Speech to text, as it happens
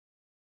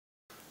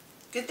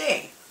Good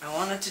day. I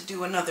wanted to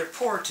do another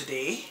pour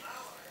today,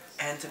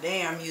 and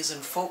today I'm using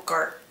Folk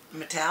Art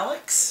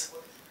Metallics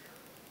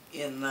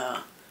in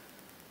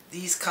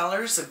these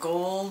colors, the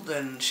gold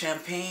and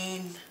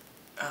champagne,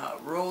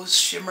 rose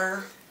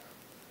shimmer,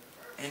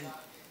 and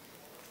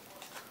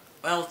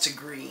well, it's a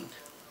green.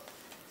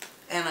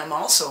 And I'm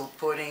also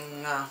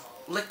putting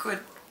liquid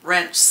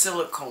wrench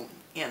silicone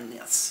in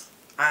this.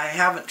 I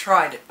haven't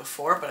tried it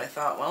before, but I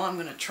thought, well, I'm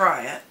going to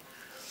try it.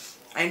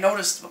 I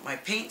noticed that my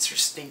paints are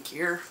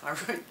stinkier. I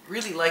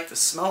really like the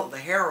smell of the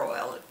hair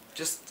oil. It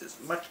just is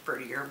much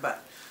prettier,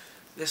 but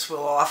this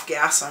will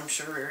off-gas, I'm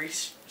sure, very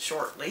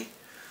shortly.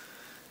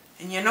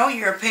 And you know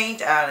you're a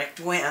paint addict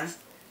when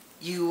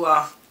you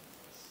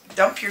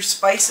dump your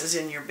spices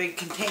in your big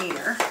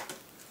container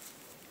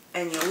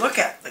and you look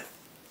at the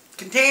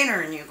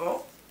container and you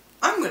go,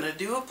 I'm going to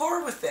do a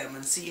pour with them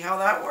and see how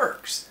that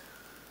works.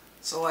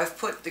 So I've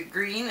put the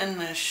green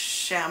and the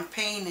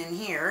champagne in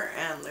here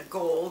and the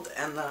gold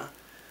and the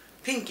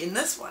pink in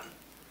this one.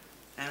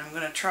 And I'm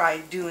going to try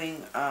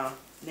doing a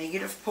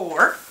negative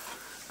pour.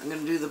 I'm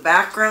going to do the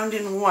background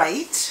in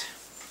white.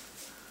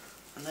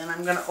 And then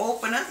I'm going to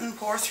open it and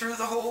pour through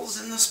the holes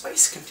in the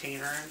spice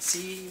container and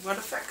see what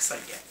effects I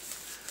get.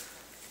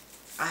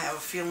 I have a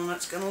feeling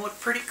it's going to look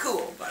pretty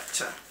cool,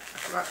 but I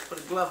forgot to put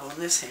a glove on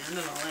this hand and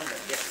I'll end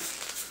up getting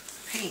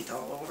paint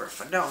all over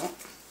if I don't.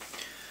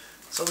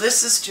 So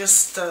this is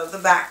just the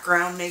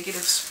background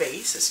negative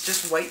space. It's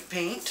just white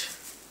paint.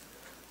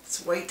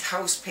 It's white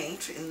house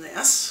paint in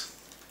this.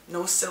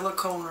 No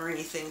silicone or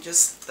anything,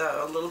 just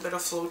a little bit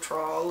of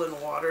Floetrol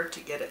and water to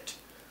get it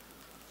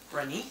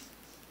runny.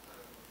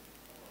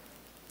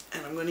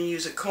 And I'm going to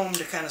use a comb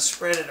to kind of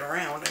spread it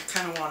around. I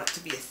kind of want it to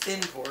be a thin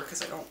pour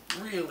because I don't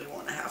really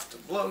want to have to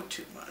blow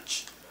too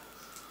much.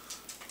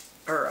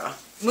 Or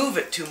move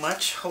it too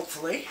much,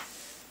 hopefully.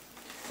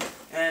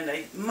 And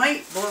I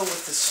might blow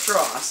with the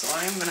straw, so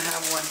I'm going to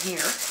have one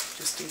here,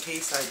 just in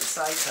case I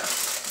decide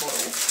to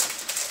blow.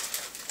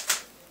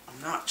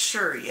 I'm not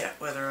sure yet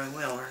whether I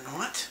will or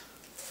not.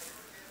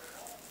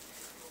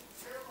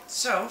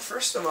 So,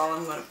 first of all,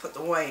 I'm going to put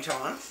the white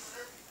on.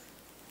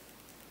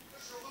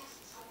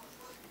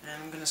 And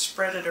I'm going to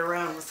spread it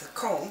around with a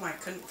comb. I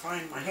couldn't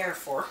find my hair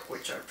fork,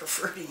 which I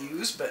prefer to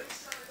use, but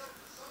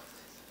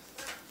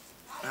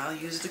I'll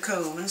use the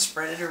comb and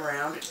spread it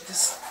around. It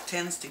just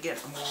tends to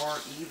get a more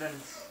even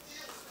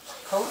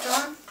coat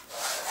on.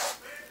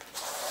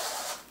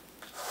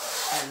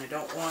 And I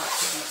don't want it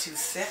to be too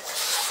thick.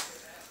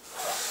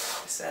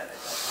 Like I said, I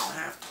don't want to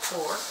have to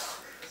pour.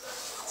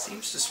 It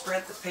seems to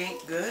spread the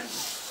paint good.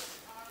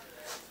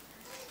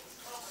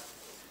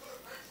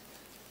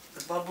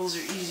 The bubbles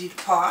are easy to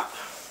pop.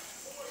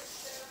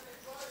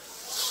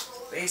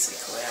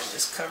 Basically, I'm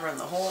just covering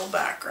the whole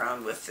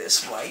background with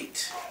this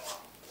white.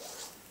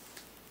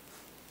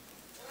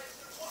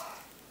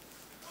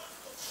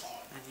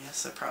 And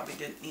yes, I probably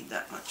didn't need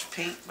that much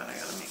paint, but I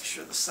gotta make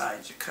sure the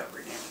sides are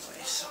covered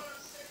anyway, so.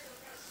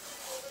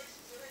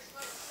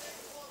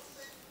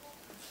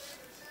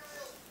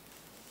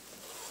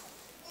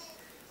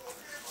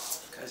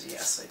 Because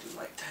yes, I do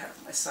like to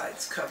have my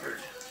sides covered.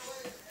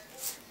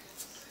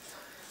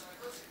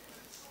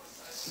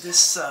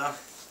 This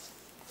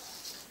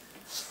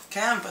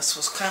canvas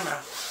was kind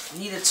of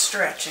needed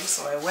stretching,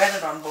 so I wet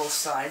it on both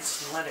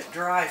sides and let it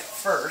dry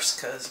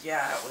first, because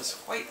yeah, it was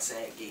quite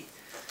saggy.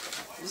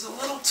 It was a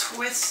little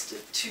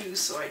twisted too,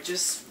 so I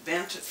just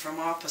bent it from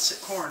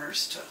opposite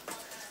corners to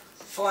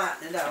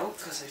flatten it out,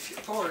 because if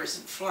your pour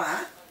isn't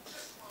flat,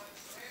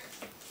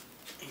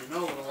 you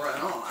know it'll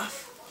run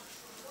off.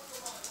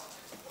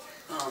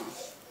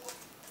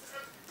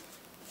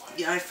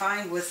 Yeah, I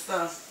find with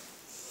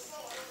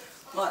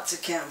lots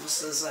of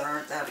canvases that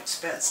aren't that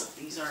expensive,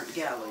 these aren't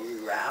gallery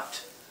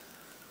wrapped.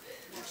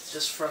 It's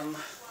just from,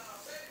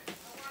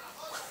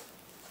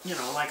 you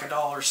know, like a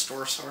dollar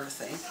store sort of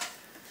thing.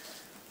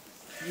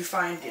 You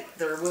find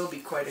there will be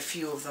quite a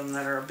few of them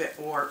that are a bit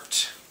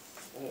warped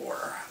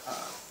or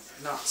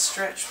not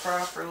stretched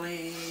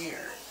properly.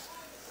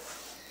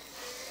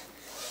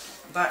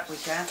 But we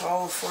can't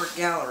all afford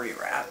gallery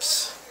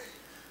wraps.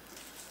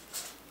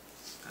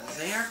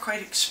 They are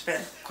quite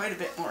a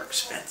bit more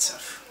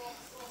expensive.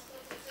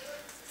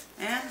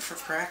 And for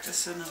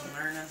practicing and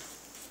learning,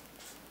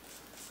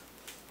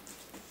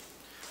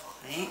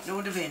 I ain't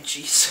no Da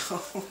Vinci,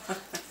 so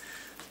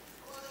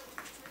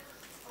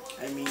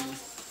I mean,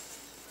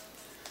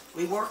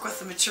 we work with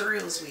the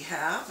materials we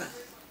have and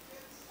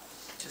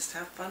just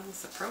have fun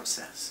with the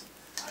process.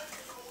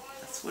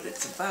 That's what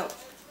it's about.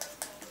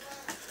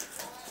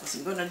 I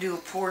wasn't going to do a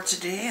pour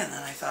today, and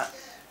then I thought,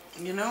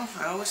 you know,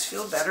 I always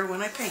feel better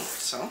when I paint,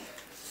 so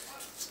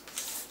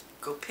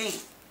go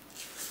paint.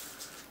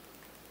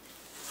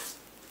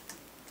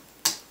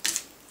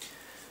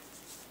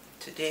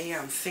 Today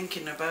I'm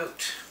thinking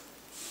about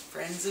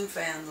friends and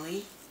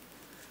family,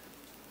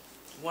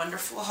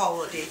 wonderful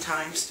holiday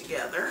times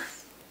together.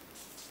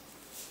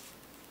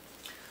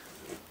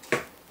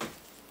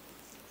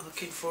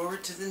 Looking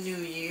forward to the new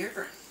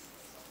year,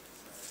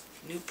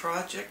 new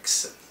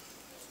projects,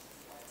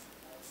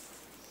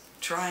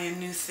 trying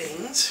new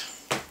things.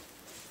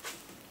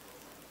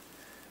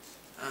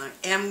 I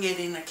am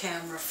getting a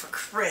camera for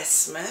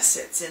Christmas.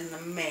 It's in the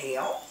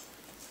mail.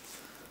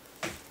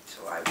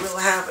 So I will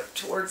have it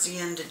towards the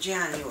end of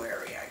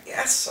January, I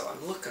guess. So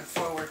I'm looking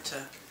forward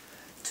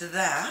to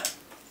that.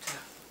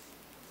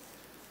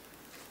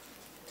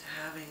 To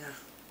having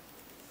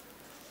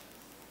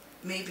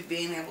maybe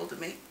being able to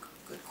make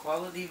good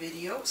quality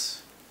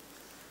videos.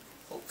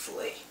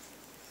 Hopefully.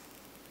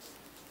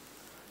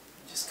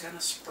 I'm just kind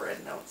of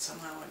spreading out.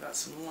 Somehow I got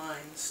some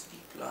lines,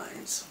 deep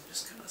lines, so I'm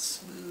just kind of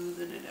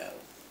smoothing it out.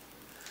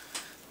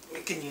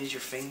 You can use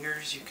your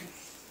fingers, you can,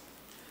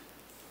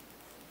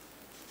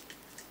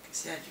 like I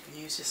said, you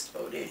can use just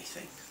about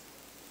anything.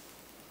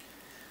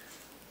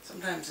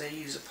 Sometimes I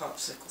use a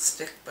popsicle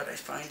stick, but I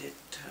find it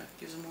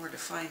gives more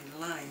defined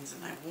lines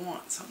than I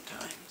want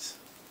sometimes.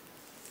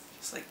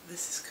 Just like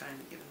this is kind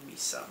of giving me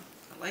some.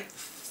 I like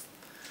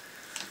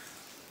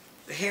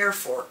the hair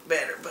fork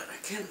better, but I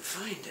can't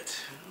find it.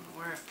 I don't know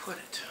where I've put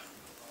it.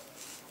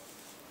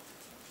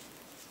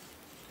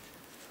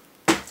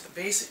 So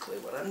basically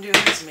what I'm doing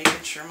is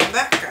making sure my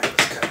background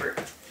is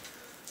covered.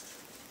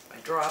 By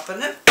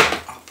dropping it,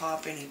 I'll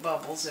pop any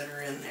bubbles that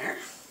are in there.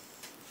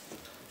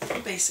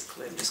 And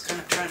basically I'm just kind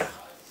of trying to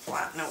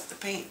flatten out the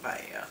paint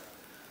by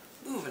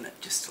moving it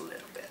just a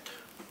little bit.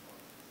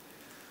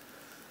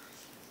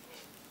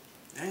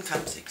 Then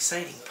comes the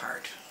exciting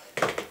part.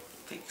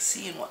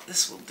 Seeing what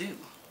this will do.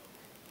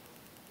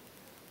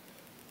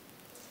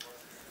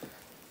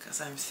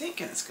 Because I'm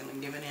thinking it's going to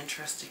give an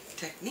interesting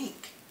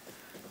technique.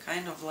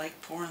 Kind of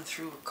like pouring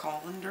through a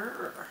colander.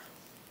 Or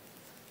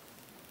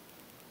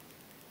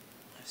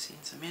I've seen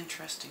some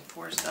interesting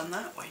pours done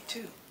that way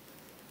too.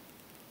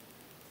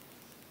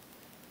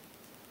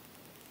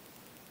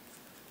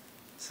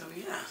 So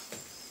yeah,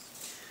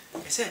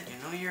 like I said, you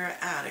know you're an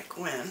addict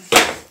when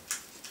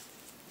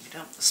you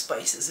dump the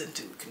spices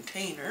into a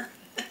container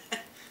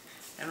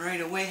and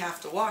right away have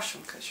to wash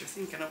them because you're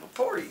thinking of a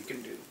pour you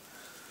can do.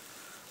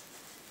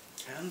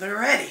 And they're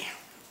ready.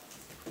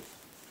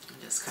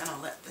 Just kind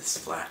of let this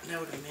flatten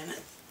out a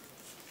minute.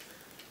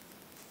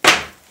 Get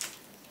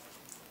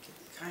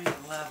it kind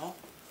of level.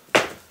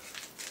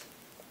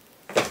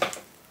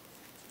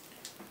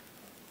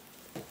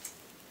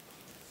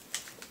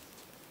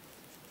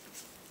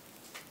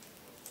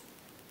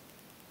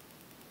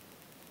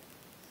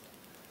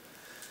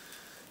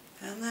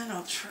 And then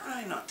I'll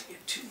try not to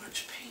get too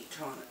much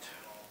paint on it.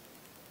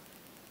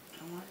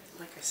 I want,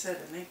 like I said,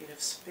 a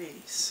negative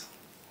space.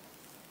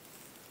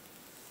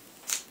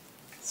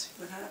 Let's see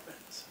what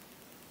happens.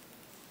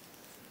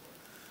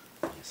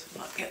 I guess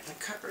I'm not getting the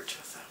coverage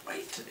with that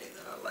white today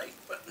that I like,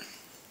 but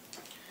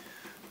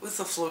with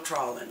the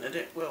Floetrol in it,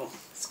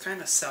 it's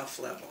kind of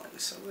self-leveling,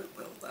 so it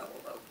will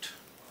level out.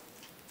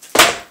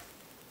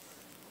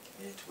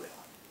 It will.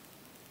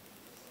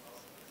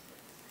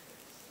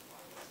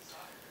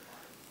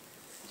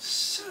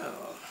 So,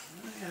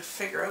 I gotta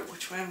figure out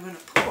which way I'm going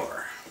to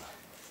pour.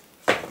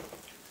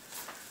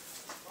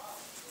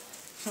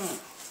 I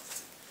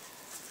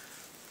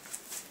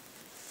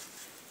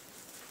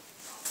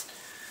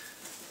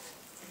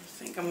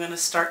think I'm going to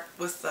start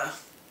with the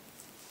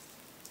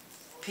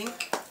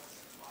pink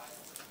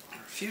or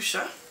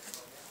fuchsia.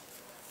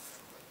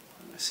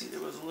 I see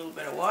there was a little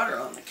bit of water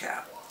on the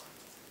cap.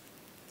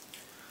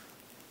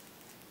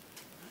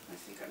 I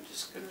think I'm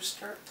just going to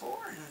start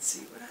pouring and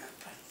see what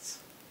happens.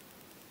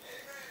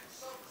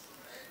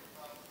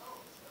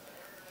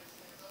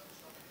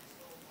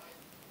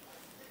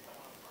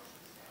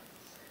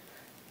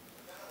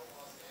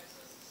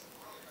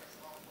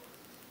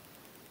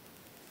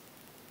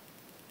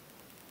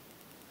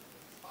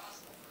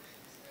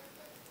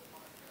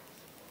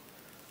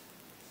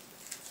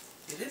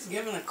 It is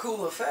giving a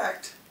cool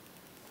effect.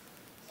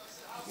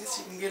 I guess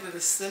you can get it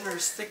as thin or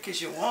as thick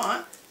as you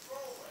want.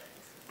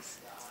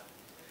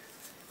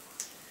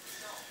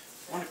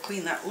 I want to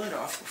clean that lid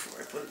off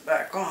before I put it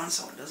back on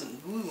so it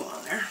doesn't glue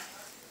on there.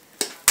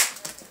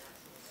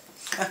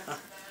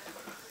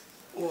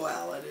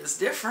 Well, it is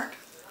different.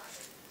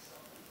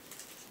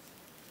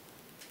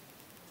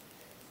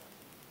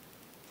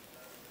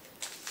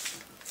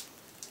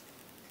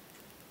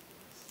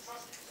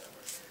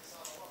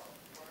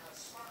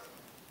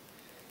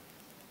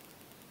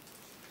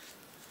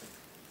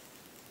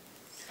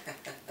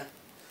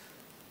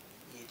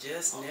 You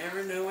just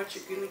never know what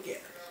you're going to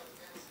get.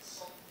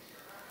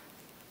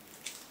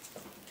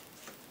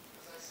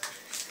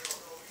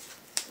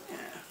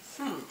 Yeah.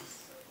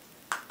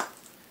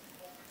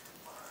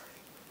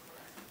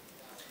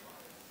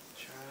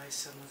 Try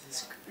some of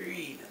this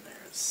green in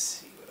there and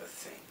see what I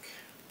think.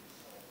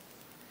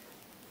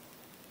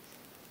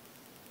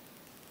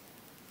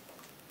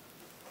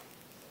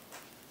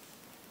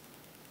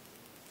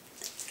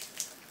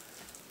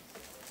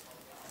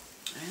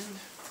 And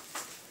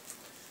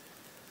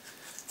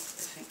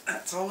I think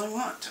that's all I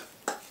want.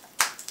 I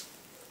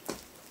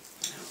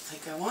don't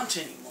think I want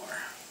any more.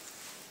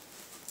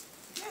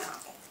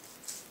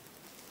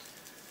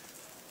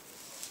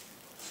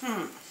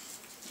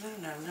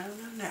 Now.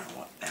 No.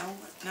 What now?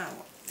 What now?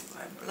 Do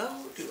I blow?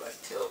 Do I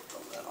tilt a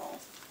little?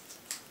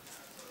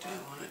 What do I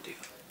want to do?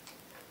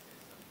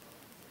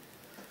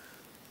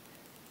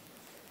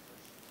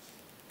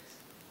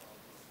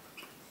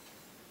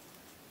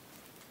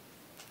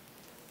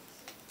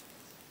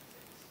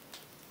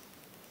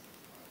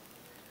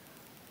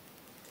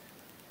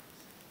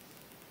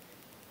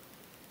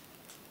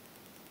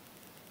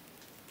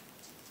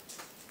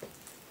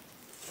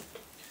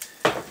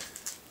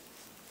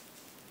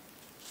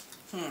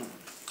 Now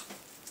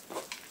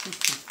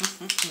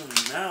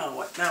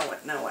what, now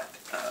what, now what?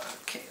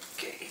 Okay,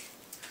 okay.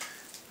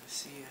 I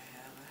see I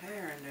have a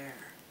hair in there.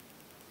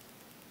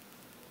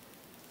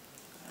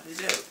 Got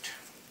it out.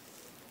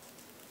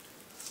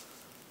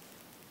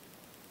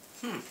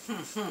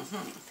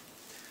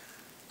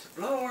 To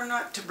blow or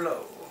not to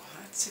blow?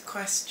 That's the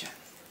question.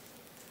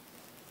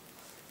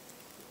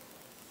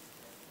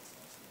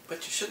 But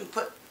you shouldn't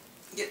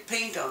get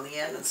paint on the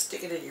end and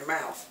stick it in your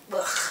mouth.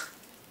 Ugh.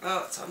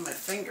 Oh, it's on my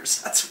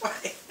fingers, that's why.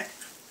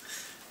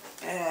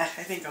 I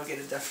think I'll get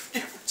a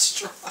different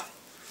straw.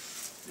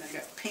 I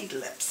got paint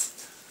lips.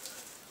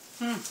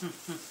 What do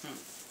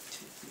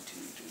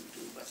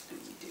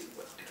we do?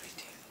 What do we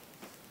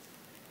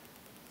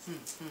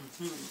do?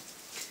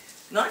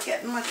 Not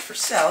getting much for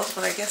cells,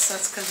 but I guess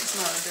that's because it's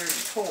not a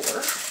dirty pour.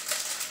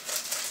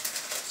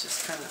 It's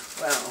just kind of,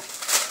 well,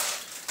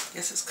 I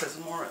guess it's because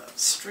more of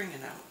it's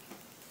stringing out.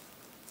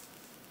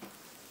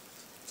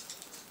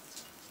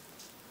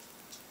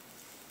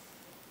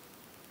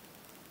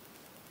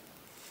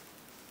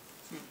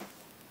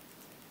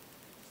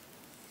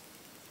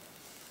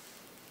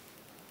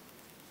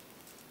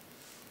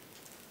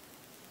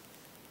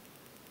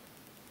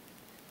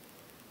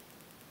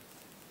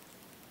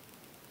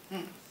 Do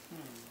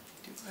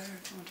I or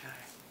don't I?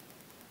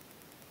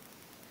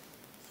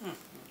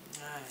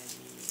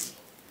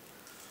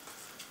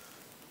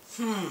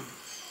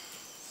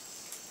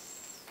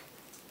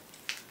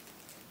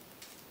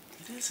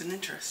 It is an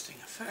interesting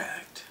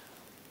effect.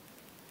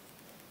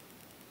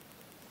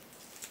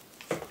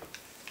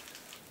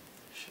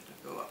 Should I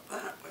go up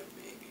that way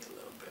maybe a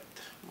little bit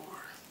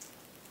more?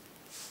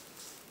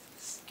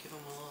 Just give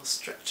them a little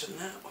stretch in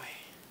that way.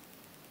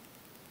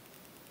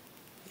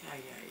 Yeah.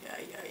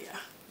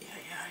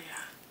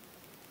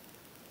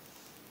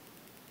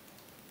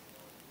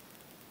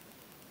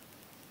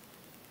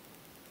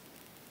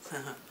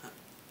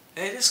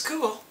 It is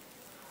cool.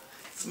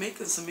 It's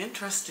making some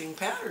interesting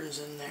patterns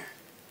in there.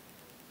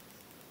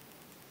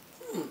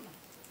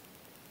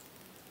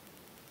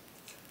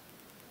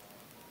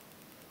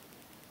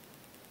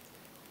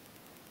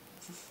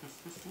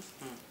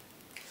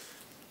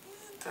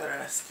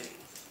 Interesting.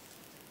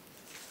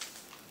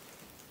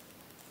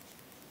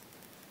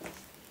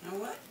 You know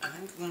what? I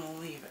think I'm going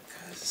to leave it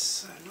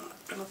because I'm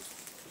not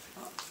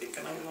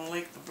thinking I'm going to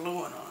like the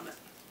blowing on it.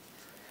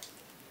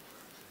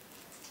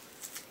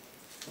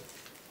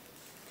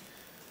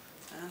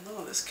 I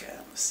know this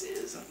canvas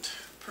isn't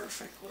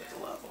perfectly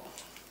level.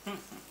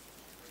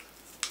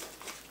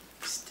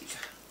 Stick a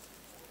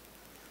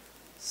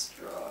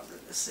straw under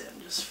this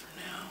end just for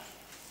now.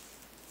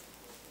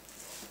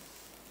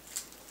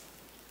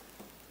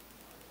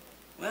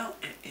 Well,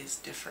 it is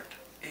different.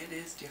 It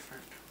is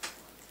different.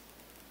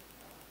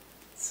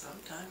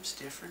 Sometimes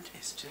different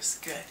is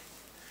just good.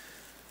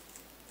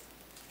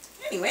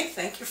 Anyway,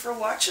 thank you for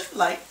watching.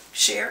 Like,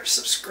 share,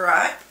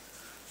 subscribe,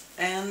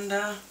 and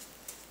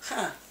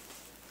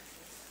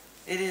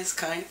it is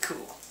kind of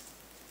cool.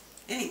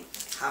 Anyway,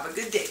 have a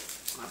good day.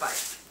 Bye-bye.